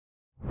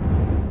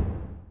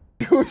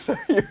You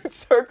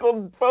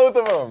circled both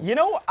of them. You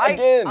know,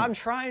 I'm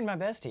trying my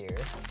best here.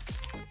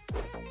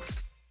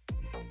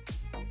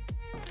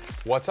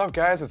 What's up,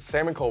 guys? It's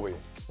Sam and Colby.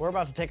 We're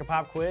about to take a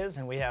pop quiz,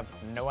 and we have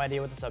no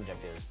idea what the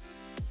subject is.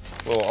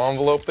 Little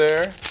envelope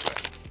there.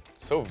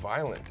 So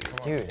violent,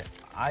 dude. Dude,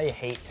 I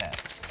hate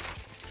tests.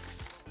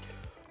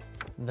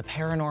 The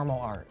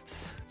paranormal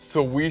arts.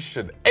 So we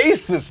should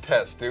ace this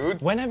test,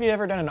 dude. When have you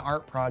ever done an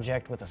art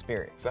project with a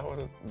spirit? Is that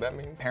what that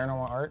means?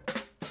 Paranormal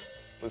art?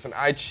 Listen,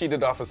 I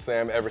cheated off of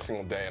Sam every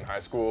single day in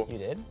high school. You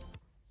did?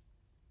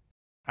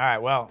 All right,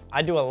 well,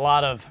 I do a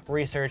lot of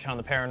research on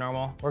the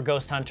paranormal. We're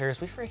ghost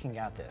hunters. We freaking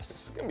got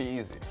this. It's gonna be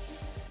easy.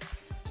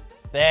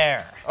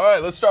 There. All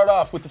right, let's start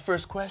off with the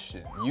first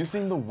question.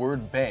 Using the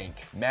word bank,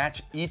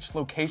 match each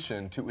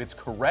location to its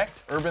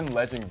correct urban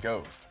legend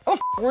ghost. How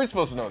the f were we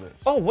supposed to know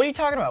this? Oh, what are you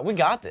talking about? We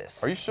got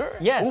this. Are you sure?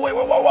 Yes. Oh, wait,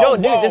 whoa. Yo,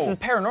 dude, this is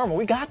paranormal.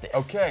 We got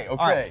this. Okay. All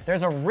right,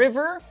 there's a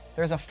river,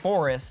 there's a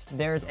forest,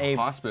 there's a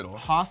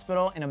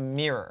hospital, and a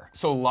mirror.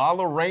 So La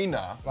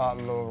Llorona. La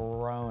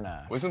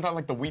Llorona. Wasn't that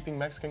like the weeping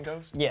Mexican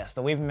ghost? Yes,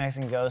 the weeping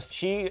Mexican ghost.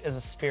 She is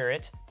a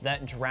spirit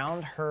that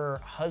drowned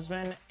her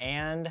husband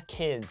and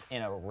kids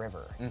in a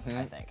river,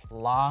 I think.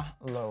 La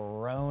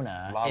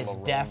Llorona is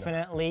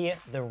definitely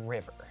the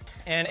river.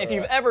 And if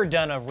you've ever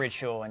done a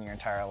ritual in your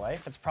entire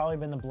life, it's probably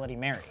been the Bloody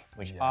Mary,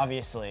 which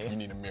obviously you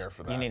need a mirror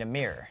for that. You need a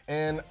mirror.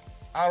 And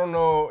I don't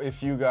know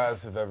if you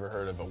guys have ever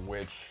heard of a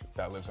witch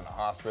that lives in a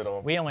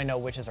hospital. We only know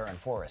witches are in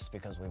forests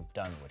because we've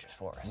done Witch's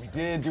Forest. We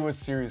did do a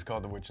series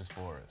called The Witch's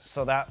Forest.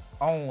 So that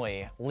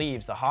only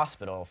leaves the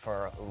hospital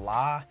for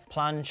La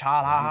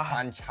Planchada.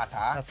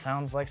 Planchada. That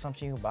sounds like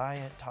something you buy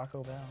at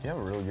Taco Bell. You have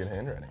a really good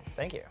handwriting.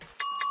 Thank you.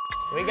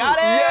 We got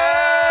it!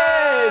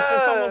 Yes!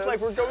 It's almost like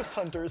we're ghost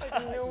hunters.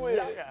 I knew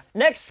it.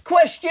 Next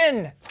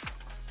question.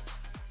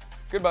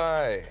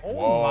 Goodbye. Oh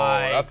Whoa,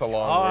 my that's a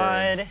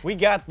long word. We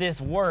got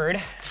this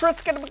word.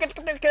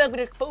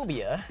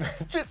 Triskaidekaphobia.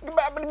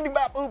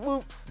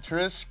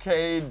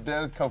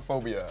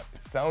 Triskaidekaphobia.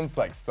 It sounds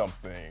like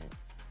something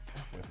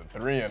with a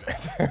 3 in it.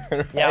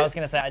 Right? Yeah, I was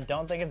gonna say, I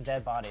don't think it's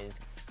dead bodies.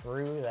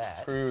 Screw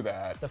that. Screw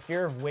that. The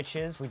fear of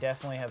witches, we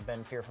definitely have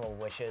been fearful of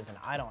witches, and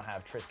I don't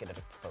have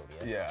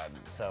triskaidekaphobia. Yeah.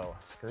 So,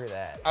 screw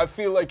that. I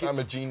feel like I'm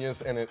a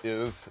genius, and it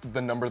is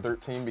the number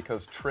 13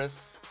 because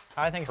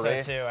I think so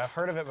too. I've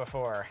heard of it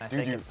before.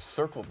 Dude, you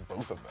circled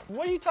both of them.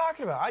 What are you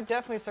talking about? I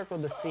definitely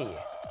circled the C.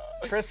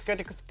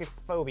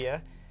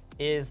 Triskaidekaphobia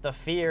is the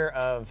fear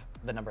of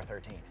the number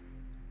 13.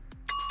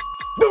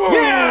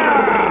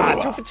 Yeah!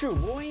 2 for 2,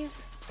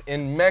 boys.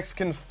 In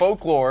Mexican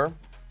folklore,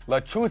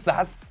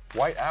 lechuzas,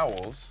 white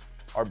owls,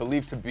 are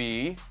believed to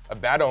be a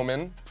bad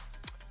omen,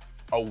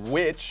 a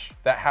witch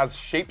that has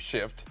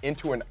shapeshift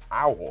into an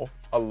owl,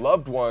 a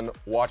loved one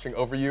watching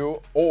over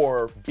you,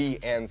 or B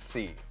and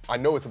C. I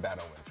know it's a bad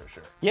omen for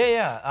sure.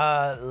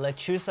 Yeah.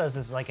 Lechuzas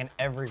is like in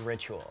every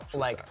ritual.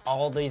 Like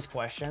all these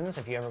questions,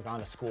 if you ever gone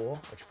to school,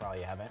 which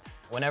probably you haven't,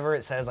 whenever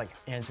it says like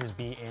answers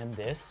B and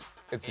this,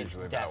 it's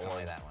usually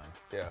definitely that one.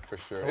 Yeah, for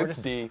sure. So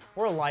it's D.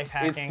 We're life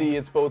hacking. It's D,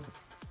 it's both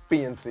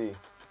B and C.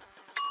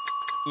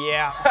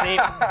 Yeah, see,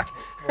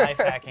 life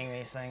hacking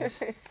these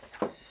things.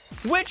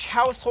 Which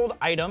household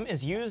item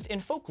is used in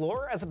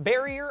folklore as a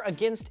barrier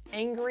against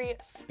angry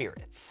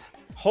spirits?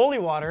 Holy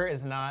water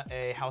is not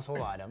a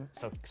household item,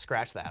 so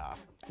scratch that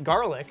off.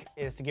 Garlic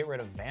is to get rid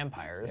of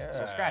vampires,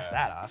 so scratch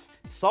that off.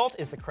 Salt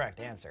is the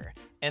correct answer.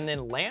 And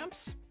then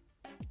lamps?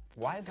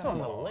 Why is that on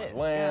the list?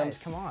 Lamps.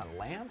 Guys, come on,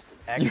 lamps?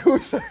 You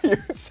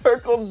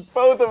circled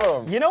both of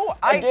them. You know,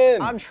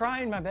 I'm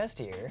trying my best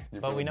here,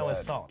 but we know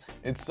it's salt.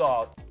 It's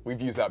salt.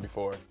 We've used that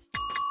before.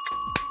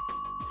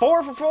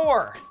 4 for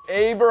 4.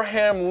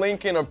 Abraham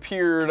Lincoln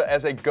appeared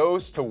as a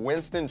ghost to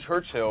Winston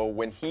Churchill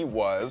when he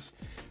was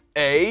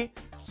A,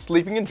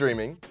 sleeping and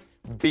dreaming,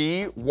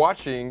 B,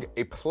 watching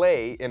a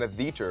play in a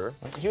theater.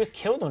 He was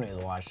killed when he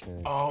was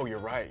watching. Oh, you're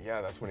right. Yeah,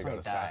 that's when he got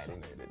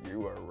assassinated.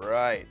 You are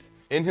right.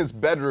 In his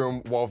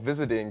bedroom while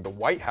visiting the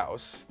White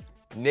House,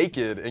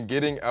 naked and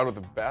getting out of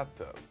the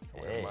bathtub.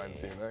 I wouldn't mind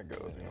seeing that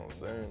ghost, you know what I'm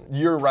saying?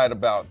 You're right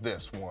about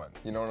this one,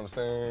 you know what I'm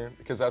saying?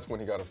 Because that's when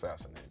he got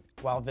assassinated.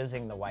 While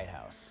visiting the White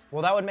House.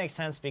 Well, that would make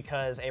sense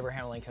because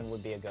Abraham Lincoln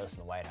would be a ghost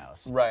in the White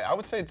House. Right, I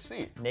would say it's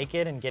C.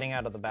 Naked and getting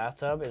out of the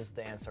bathtub is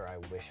the answer I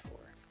wish for.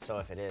 So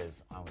if it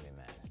is, I'm gonna be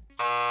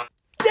mad.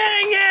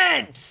 Dang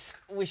it!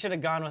 We should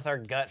have gone with our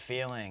gut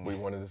feeling. We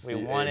wanted to see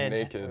Abe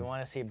naked. We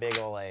want to see big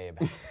ol' Abe,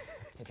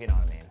 if you know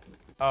what I mean.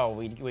 Oh,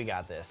 we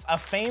got this. A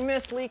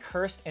famously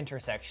cursed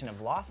intersection of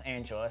Los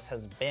Angeles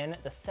has been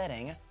the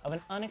setting of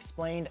an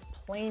unexplained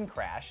plane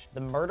crash,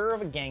 the murder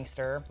of a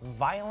gangster,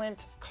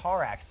 violent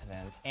car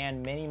accident,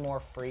 and many more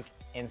freak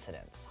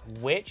incidents.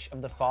 Which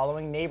of the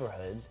following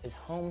neighborhoods is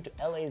home to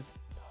LA's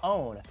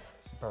own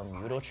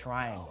Bermuda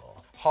Triangle?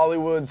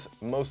 Hollywood's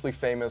mostly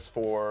famous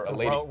for a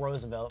lady.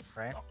 Roosevelt,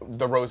 right?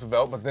 The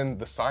Roosevelt, but then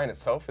the sign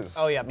itself is.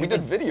 Oh yeah, we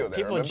did video there.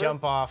 People remember?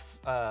 jump off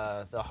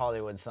the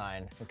Hollywood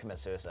sign and commit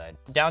suicide.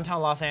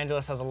 Downtown Los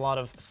Angeles has a lot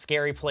of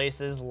scary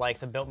places like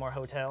the Biltmore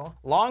Hotel.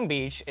 Long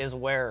Beach is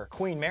where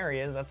Queen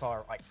Mary is. That's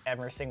like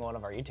every single one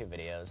of our YouTube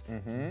videos.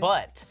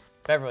 But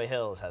Beverly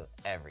Hills has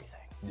everything.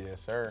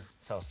 Yes, sir.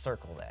 So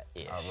circle that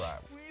ish. All right.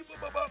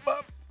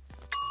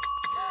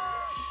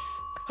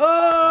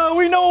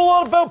 We know a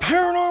lot about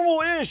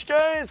paranormal-ish,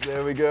 guys.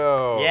 There we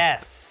go.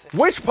 Yes.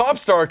 Which pop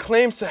star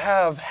claims to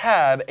have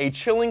had a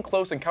chilling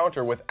close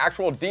encounter with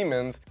actual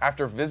demons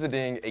after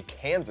visiting a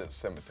Kansas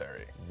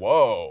cemetery?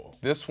 Whoa,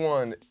 this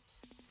one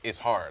is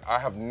hard. I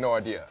have no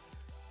idea.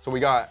 So we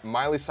got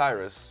Miley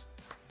Cyrus,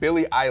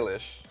 Billie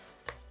Eilish,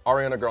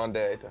 Ariana Grande.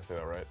 Did I say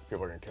that right?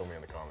 People are gonna kill me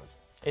in the comments.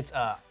 It's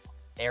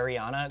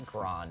Ariana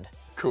Grande.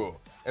 Cool.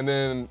 And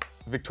then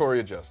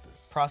Victoria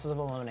Justice. Process of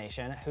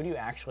elimination. Who do you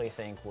actually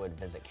think would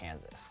visit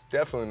Kansas?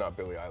 Definitely not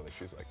Billie Eilish.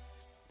 She's like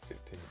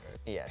 15, right?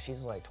 Yeah,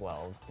 she's like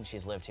 12, and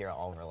she's lived here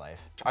all of her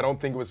life. I don't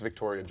think it was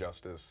Victoria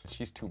Justice.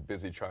 She's too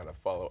busy trying to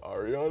follow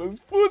Ariana's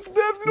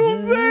footsteps, you know what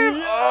I'm saying?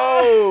 Yeah.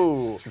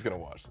 Oh! She's gonna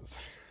watch this.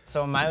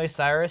 So Miley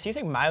Cyrus, you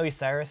think Miley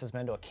Cyrus has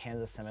been to a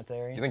Kansas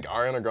cemetery? Do you think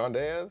Ariana Grande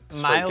has?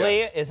 Straight Miley,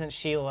 guess. isn't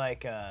she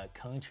like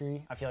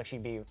country? I feel like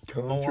she'd be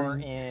more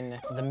in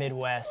the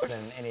Midwest than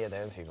any of the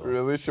other people.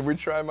 Really? Should we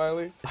try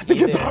Miley? I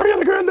think it's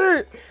Ariana Grande!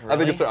 Really? I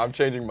think it's, I'm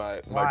changing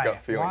my gut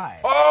feeling. Why?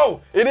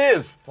 Oh! It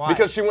is! Why?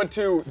 Because she went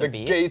to the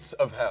Beast? gates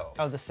of hell.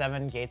 Oh, the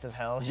 7 gates of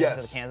hell? She Yes.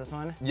 went to the Kansas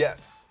one?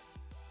 Yes.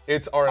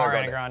 It's Ariana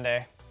Ariana Grande.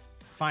 Grande.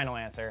 Final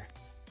answer.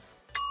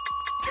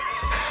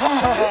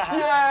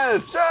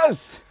 Yes!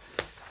 Yes!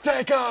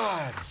 Thank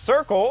God!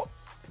 Circle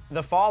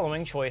the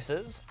following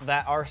choices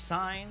that are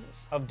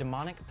signs of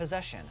demonic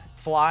possession.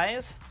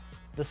 Flies,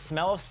 the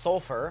smell of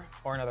sulfur,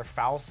 or another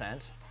foul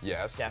scent.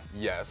 Yes.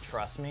 Yes.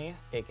 Trust me,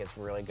 it gets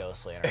really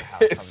ghostly in our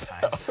house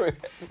sometimes.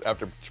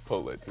 After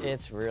Chipotle, too.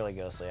 It's really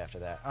ghostly after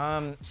that.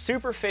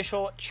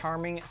 Superficial,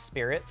 charming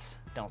spirits.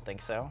 Don't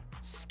think so.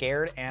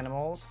 Scared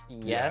animals.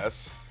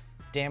 Yes.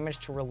 Damage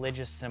to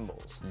religious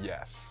symbols.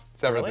 Yes.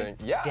 It's everything.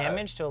 Really? Yeah.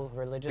 Damage to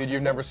religious symbols? Dude,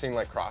 you've never seen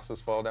like crosses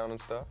fall down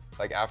and stuff?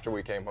 Like after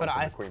we came home But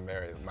from the Queen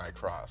Mary, my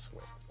cross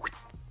went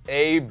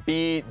A,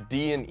 B,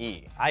 D, and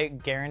E. I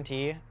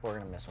guarantee we're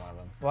gonna miss one of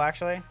them. Well,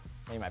 actually,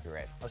 you might be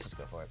right. Let's just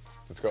go for it.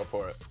 Let's go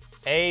for it.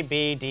 A,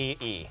 B, D,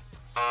 E. It's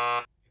actually all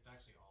of them.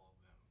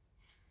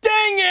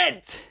 Dang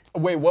it!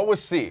 Wait, what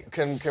was C?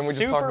 Can we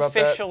just talk about that?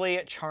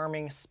 Superficially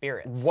charming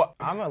spirits. What?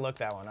 I'm gonna look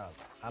that one up.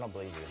 I don't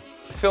believe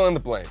you. Fill in the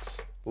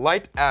blanks.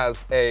 Light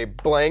as a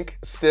blank,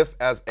 stiff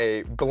as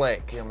a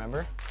blank. Do you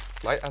remember?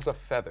 Light as a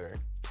feather,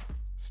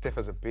 stiff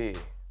as a bee.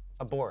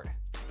 A board.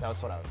 That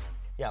was what I was.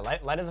 Yeah,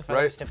 light as a feather,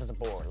 Right. stiff as a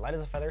board. Light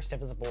as a feather,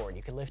 stiff as a board.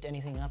 You could lift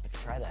anything up if you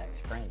try that with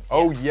your friends.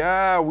 Oh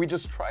yeah, we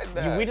just tried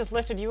that. We just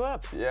lifted you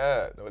up.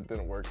 Yeah, no, it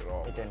didn't work at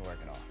all. It didn't work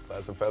at all. Light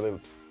as a feather,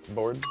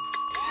 board.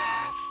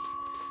 Yes.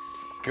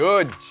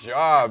 Good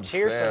job,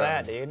 Cheers Sam. to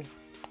that, dude.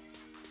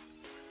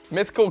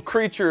 Mythical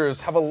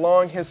creatures have a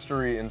long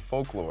history in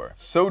folklore.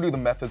 So do the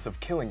methods of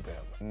killing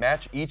them.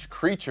 Match each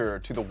creature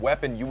to the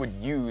weapon you would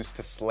use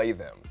to slay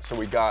them. So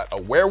we got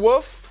a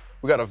werewolf,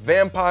 we got a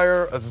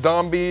vampire, a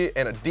zombie,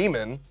 and a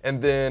demon.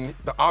 And then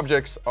the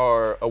objects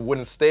are a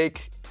wooden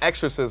stake,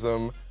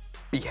 exorcism,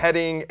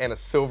 beheading, and a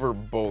silver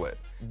bullet.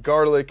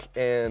 Garlic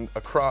and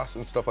a cross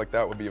and stuff like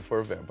that would be for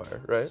a vampire,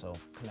 right? So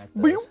connect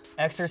those.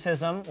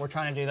 Exorcism, we're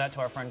trying to do that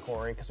to our friend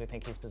Corey because we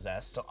think he's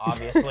possessed. So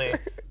obviously,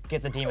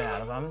 get the demon out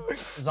of him.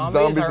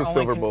 Zombies are a only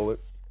silver bullet.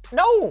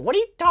 No, what are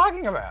you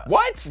talking about?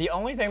 What? The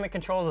only thing that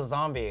controls a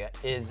zombie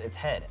is its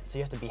head. So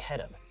you have to behead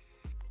him.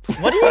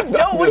 What are you?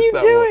 No, what are you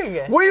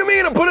doing? What do you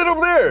mean? I put it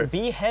over there.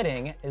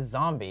 Beheading is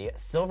zombie,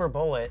 silver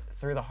bullet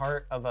through the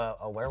heart of a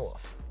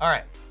werewolf. All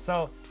right,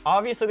 so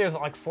obviously there's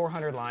like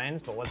 400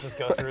 lines, but let's just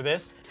go through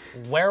this.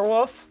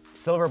 Werewolf,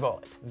 silver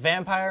bullet.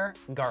 Vampire,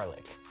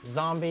 garlic.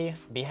 Zombie,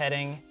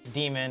 beheading,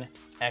 demon,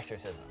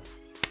 exorcism.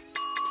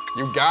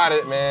 You got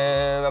it,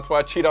 man. That's why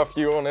I cheat off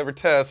you on every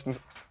test.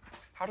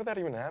 How did that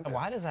even happen?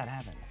 Why does that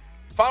happen?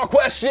 Final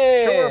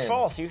question. True or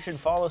false? You should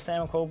follow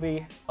Sam and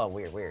Colby. Oh,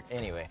 weird.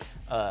 Anyway,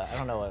 I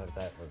don't know what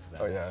that was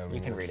about. Oh yeah. You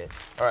can read it.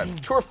 All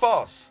right. True or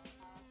false?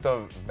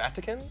 The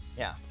Vatican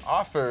Yeah.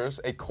 offers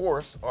a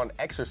course on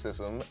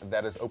exorcism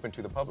that is open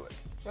to the public.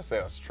 Let's say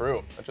that's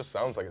true. That just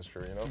sounds like it's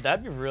true, you know?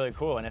 That'd be really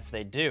cool, and if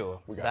they do,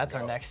 gotta that's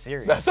our go. next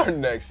series. That's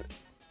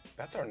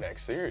our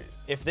next series.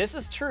 If this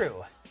is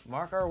true,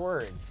 mark our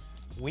words.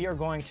 We are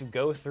going to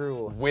go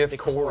through With the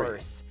Corey.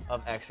 course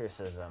of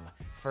exorcism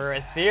for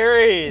a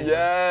series.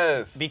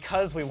 Yes.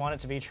 Because we want it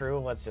to be true,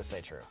 let's just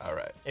say true. All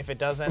right. If it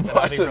doesn't, then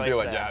Watch I'll be it really be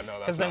like, sad. yeah, no, that's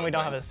Because then not we don't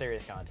right. have a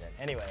serious content.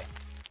 Anyway.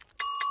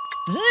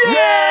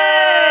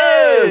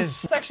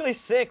 Yes! It's actually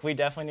sick. We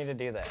definitely need to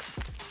do that.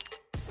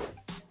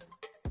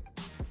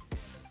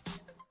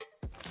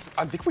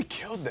 I think we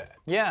killed that.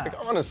 Yeah.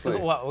 Like, honestly.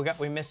 'Cause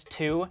we missed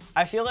 2.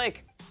 I feel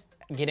like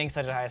getting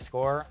such a high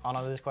score on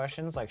all these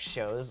questions like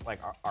shows like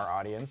our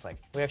audience like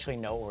we actually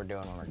know what we're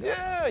doing when we're doing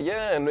something.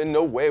 Yeah, and in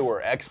no way we're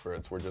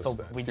experts. We're just So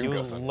we do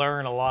ghosting.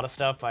 learn a lot of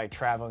stuff by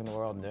traveling the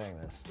world and doing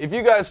this. If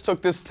you guys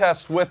took this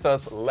test with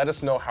us, let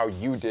us know how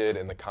you did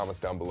in the comments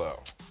down below.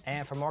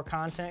 And for more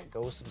content,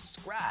 go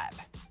subscribe.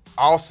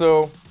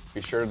 Also,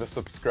 be sure to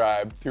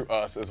subscribe to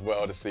us as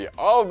well to see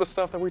all of the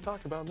stuff that we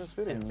talked about in this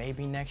video. And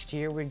maybe next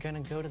year we're gonna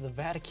go to the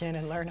Vatican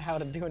and learn how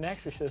to do an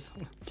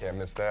exorcism. Can't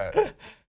miss that.